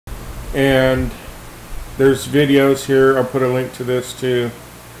And there's videos here. I'll put a link to this too.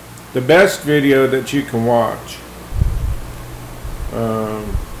 The best video that you can watch.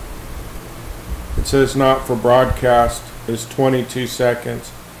 It says not for broadcast is 22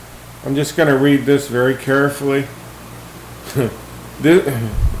 seconds. I'm just going to read this very carefully.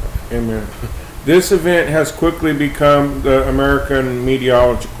 Amen. This event has quickly become the American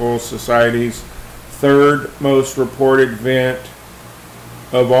Meteorological Society's third most reported event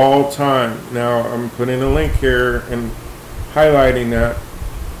of all time. Now I'm putting a link here and highlighting that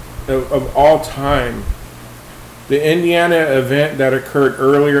of all time. The Indiana event that occurred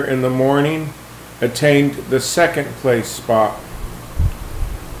earlier in the morning attained the second place spot.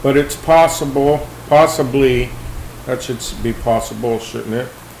 But it's possibly, that should be possible, shouldn't it?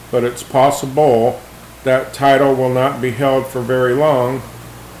 But it's possible that title will not be held for very long.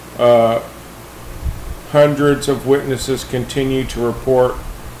 Hundreds of witnesses continue to report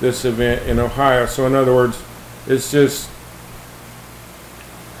this event in Ohio. So in other words, it's just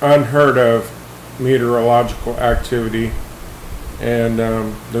unheard of meteorological activity. And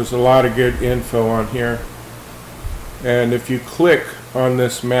there's a lot of good info on here. And if you click on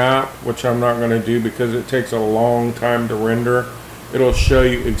this map, which I'm not going to do because it takes a long time to render, it'll show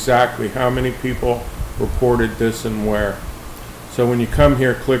you exactly how many people reported this and where. So when you come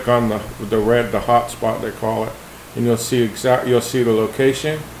here, click on the red, the hot spot they call it, and you'll see the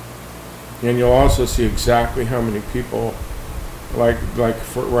location, and you'll also see exactly how many people. Like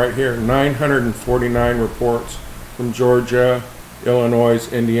for right here, 949 reports from Georgia, Illinois,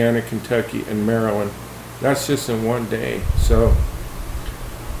 Indiana, Kentucky, and Maryland. That's just in one day. So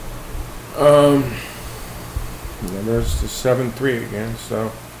there's the 7-3 again.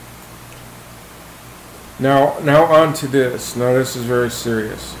 So now on to this. Now this is very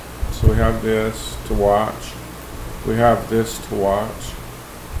serious. So we have this to watch. We have this to watch.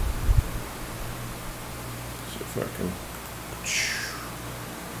 See if I can.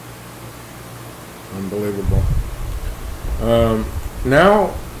 Unbelievable.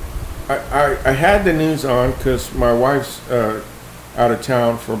 Now I had the news on because my wife's out of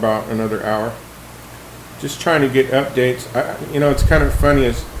town for about another hour, just trying to get updates. It's kind of funny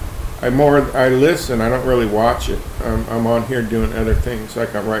is I listen, I don't really watch it. I'm on here doing other things.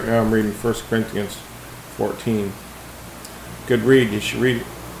 Like right now I'm reading 1 Corinthians 14. Good read, you should read it.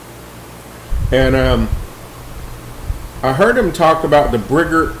 And I heard him talk about the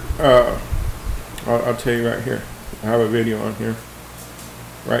Brigger. I'll tell you right here. I have a video on here.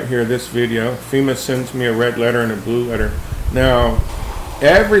 Right here, this video. FEMA sends me a red letter and a blue letter. Now,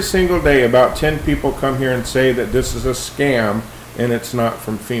 every single day, about 10 people come here and say that this is a scam and it's not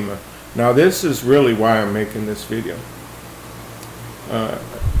from FEMA. Now, this is really why I'm making this video.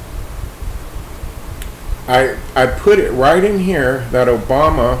 I put it right in here that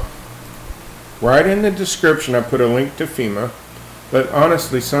Obama, right in the description, I put a link to FEMA. But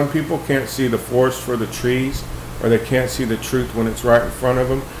honestly, some people can't see the forest for the trees, or they can't see the truth when it's right in front of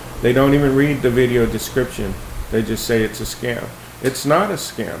them. They don't even read the video description. They just say it's a scam. It's not a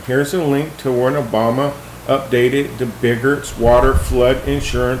scam. Here's a link to when Obama updated the Biggert's Water Flood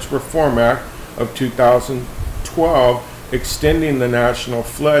Insurance Reform Act of 2012, extending the National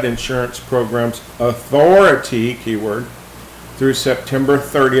Flood Insurance Program's authority, keyword, through September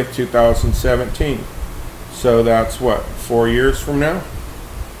 30th, 2017. So that's what, 4 years from now?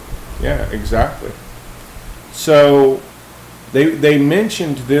 Yeah, exactly. So they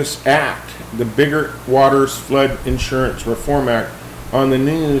mentioned this act, the Biggert Waters Flood Insurance Reform Act, on the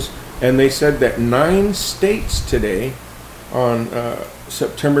news, and they said that 9 states today, on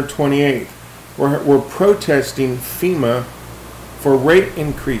September 28th, were protesting FEMA for rate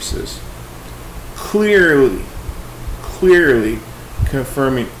increases, clearly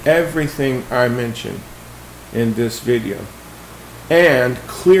confirming everything I mentioned in this video, and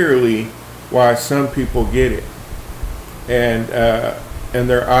clearly why some people get it, and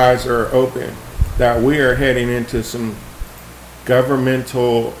their eyes are open, that we are heading into some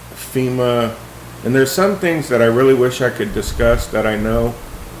governmental FEMA, and there's some things that I really wish I could discuss that I know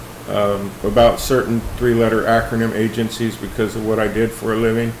about certain 3-letter acronym agencies because of what I did for a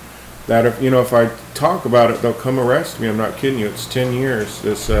living, that if I talk about it, they'll come arrest me. I'm not kidding you. It's 10 years.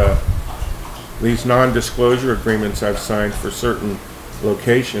 These non-disclosure agreements I've signed for certain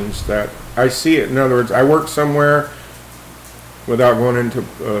locations that I see it. In other words, I worked somewhere, without going into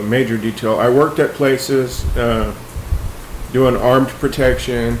major detail, I worked at places doing armed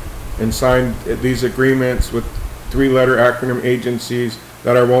protection and signed these agreements with 3-letter acronym agencies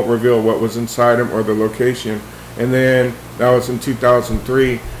that I won't reveal what was inside them or the location. And then that was in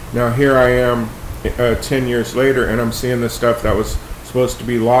 2003. Now here I am 10 years later, and I'm seeing the stuff that was supposed to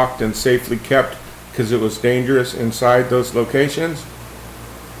be locked and safely kept because it was dangerous inside those locations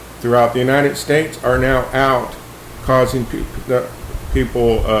throughout the United States, are now out causing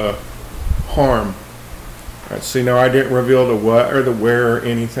people harm. See, now I didn't reveal the what or the where or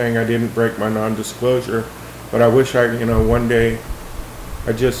anything. I didn't break my non-disclosure, but I wish I, one day,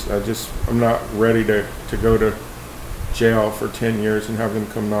 I'm not ready to go to jail for 10 years and have them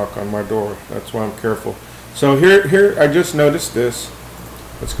come knock on my door. That's why I'm careful. So here, I just noticed this.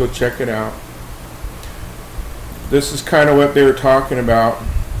 Let's go check it out. This is kind of what they were talking about.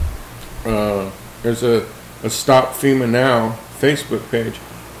 There's a Stop FEMA Now Facebook page.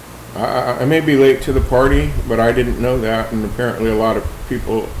 I may be late to the party, but I didn't know that, and apparently a lot of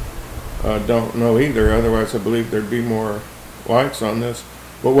people don't know either. Otherwise, I believe there'd be more likes on this.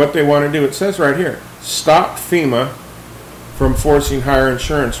 But what they want to do, it says right here, stop FEMA from forcing higher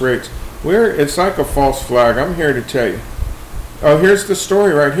insurance rates. It's like a false flag. I'm here to tell you. Oh, here's the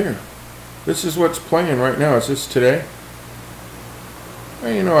story right here. This is what's playing right now. Is this today?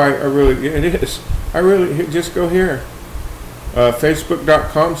 Well, it is. Just go here.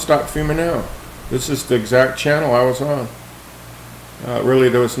 Facebook.com, Stop FEMA Now. This is the exact channel I was on. Really,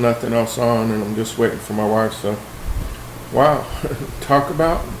 there was nothing else on, and I'm just waiting for my wife, so. Wow. Talk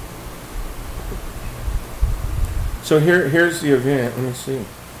about. So here's the event. Let me see.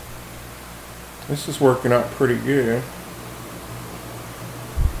 This is working out pretty good.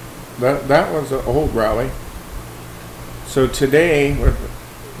 That was an old rally. So today,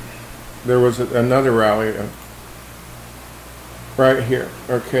 there was another rally right here.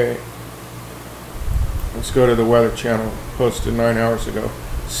 Okay. Let's go to the Weather Channel, posted 9 hours ago.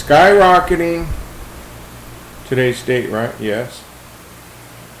 Skyrocketing. Today's date, right? Yes.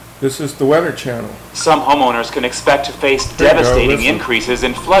 This is the Weather Channel. Some homeowners can expect to face devastating increases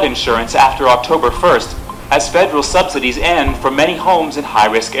in flood insurance after October 1st, as federal subsidies end for many homes in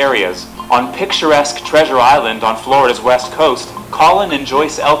high-risk areas. On picturesque Treasure Island on Florida's west coast, Colin and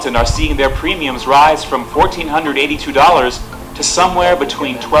Joyce Elton are seeing their premiums rise from $1,482 to somewhere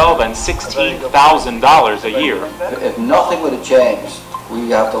between $12,000 and $16,000 a year. If nothing were to change, we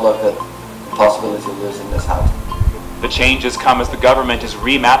have to look at the possibility of losing this house. The changes come as the government is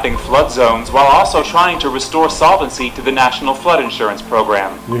remapping flood zones while also trying to restore solvency to the National Flood Insurance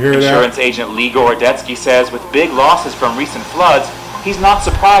Program. Insurance agent Lee Gorodetsky says with big losses from recent floods, he's not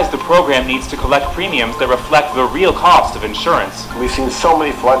surprised the program needs to collect premiums that reflect the real cost of insurance. We've seen so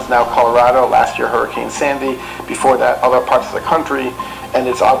many floods now, Colorado, last year Hurricane Sandy, before that other parts of the country, and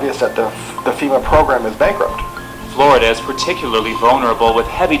it's obvious that the FEMA program is bankrupt. Florida is particularly vulnerable with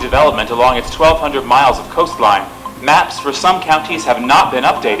heavy development along its 1,200 miles of coastline. Maps for some counties have not been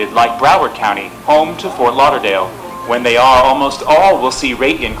updated, like Broward County, home to Fort Lauderdale. When they are, almost all will see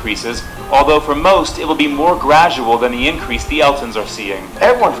rate increases, although for most it will be more gradual than the increase the Eltons are seeing.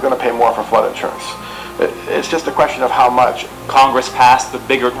 Everyone's going to pay more for flood insurance. It's just a question of how much. Congress passed the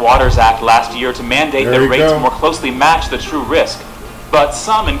Biggert Waters Act last year to mandate that rates more closely match the true risk. But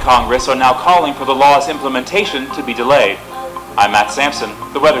some in Congress are now calling for the law's implementation to be delayed. I'm Matt Sampson,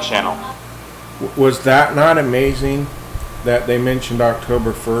 the Weather Channel. Was that not amazing that they mentioned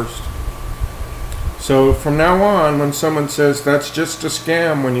October 1st? So from now on, when someone says that's just a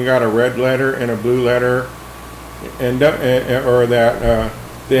scam, when you got a red letter and a blue letter, and or that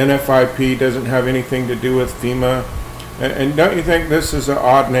the NFIP doesn't have anything to do with FEMA, and don't you think this is an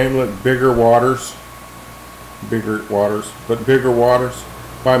odd name, like Bigger Waters? Bigger Waters, but Bigger Waters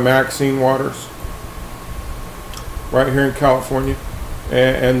by Maxine Waters, right here in California.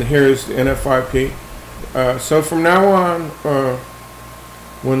 And here's the NFIP. So from now on,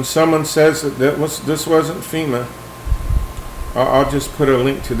 when someone says that this wasn't FEMA, I'll just put a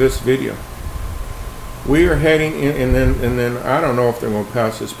link to this video. We are heading in, and then I don't know if they're going to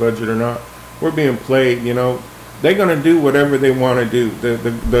pass this budget or not. We're being played, They're going to do whatever they want to do.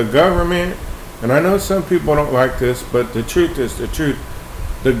 The government, and I know some people don't like this, but the truth is the truth.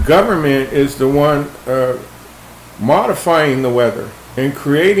 The government is the one modifying the weather and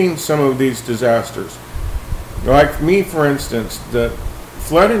creating some of these disasters. Like me, for instance, the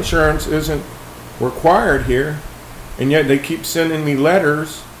flood insurance isn't required here, and yet they keep sending me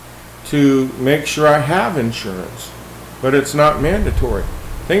letters to make sure I have insurance, but it's not mandatory.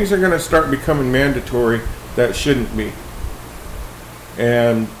 Things are going to start becoming mandatory that shouldn't be.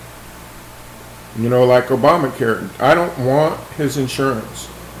 And like Obamacare, I don't want his insurance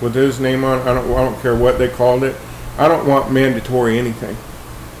with his name on. I don't care what they called it. I don't want mandatory anything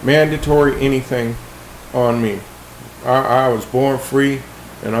on me. I was born free,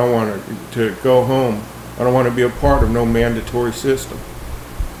 and I wanted to go home. I don't want to be a part of no mandatory system.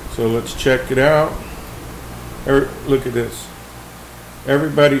 So let's check it out. Look at this.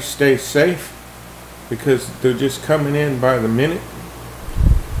 everybody stay safe because they're just coming in by the minute.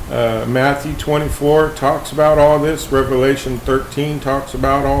 Matthew 24 talks about all this. Revelation 13 talks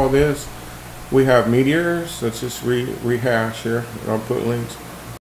about all this. We have meteors. Let's just rehash here. I'll put links.